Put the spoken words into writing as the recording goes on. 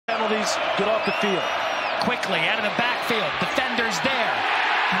penalties, get off the field. Quickly out of the backfield. Defenders there.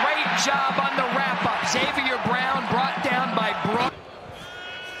 Great job on the wrap-up. Xavier Brown brought down by Brooks.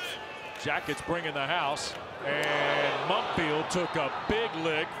 Jackets bringing the house, and Mumpfield took a big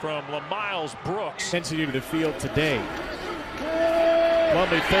lick from LaMiles Brooks. Intensity to the field today.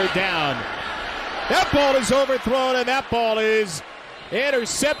 Lumley, third down. That ball is overthrown, and that ball is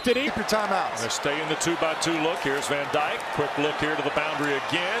intercepted. Keep your timeouts. They stay in the 2-by-2 look. Here's Van Dyke. Quick look here to the boundary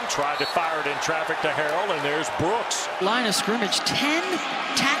again. Tried to fire it in traffic to Harrell, and there's Brooks. Line of scrimmage, 10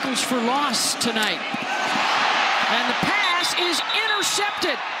 tackles for loss tonight. And the pass is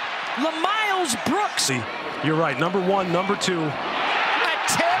intercepted. LaMiles Brooks. You're right. Number one, number two. A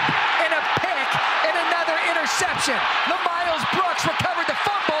tip and a pick and another interception. LaMiles Brooks recovered the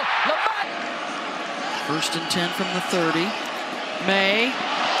fumble. First and 10 from the 30. May,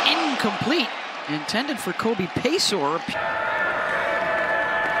 incomplete. Intended for Kobe Paysour.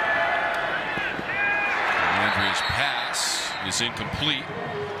 Andrews' pass is incomplete.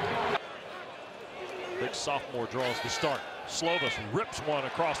 Big sophomore draws the start. Slovis rips one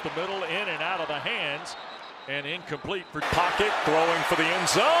across the middle, in and out of the hands, and incomplete for pocket, throwing for the end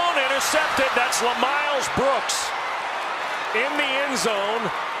zone, intercepted. That's LaMiles Brooks in the end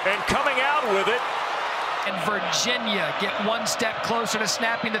zone and coming out with it. And Virginia get one step closer to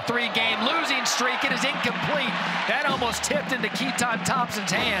snapping the 3-game losing streak. It is incomplete. That almost tipped into Keaton Thompson's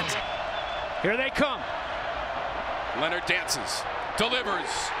hands. Here they come. Leonard dances, delivers,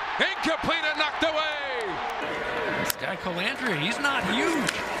 incomplete and knocked away. This guy Colandrea, he's not huge.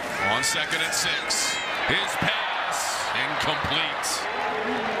 On 2nd and 6, his pass incomplete.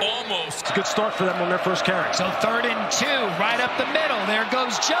 Almost. It's a good start for them on their first carry. So 3rd and 2, right up the middle. There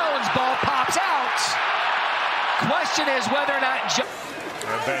goes Jones. Ball pops out. Question is whether or not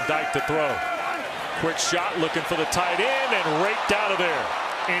And Van Dyke to throw. Quick shot looking for the tight end and raked out of there.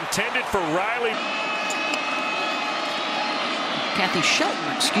 Intended for Riley. Kathy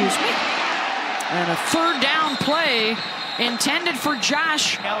Shelton, excuse me. And a 3rd down play intended for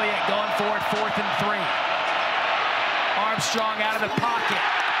Josh. Elliott going for it, 4th and 3. Armstrong out of the pocket.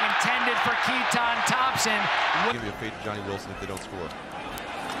 Intended for Keaton Thompson. Give you a fade to Johnny Wilson if they don't score.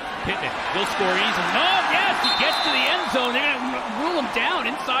 Hitting it. They'll score easily. No, yes, he gets to the end zone. They're going to rule him down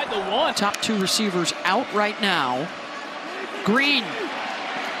inside the 1. Top 2 receivers out right now. Green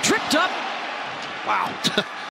tripped up. Wow.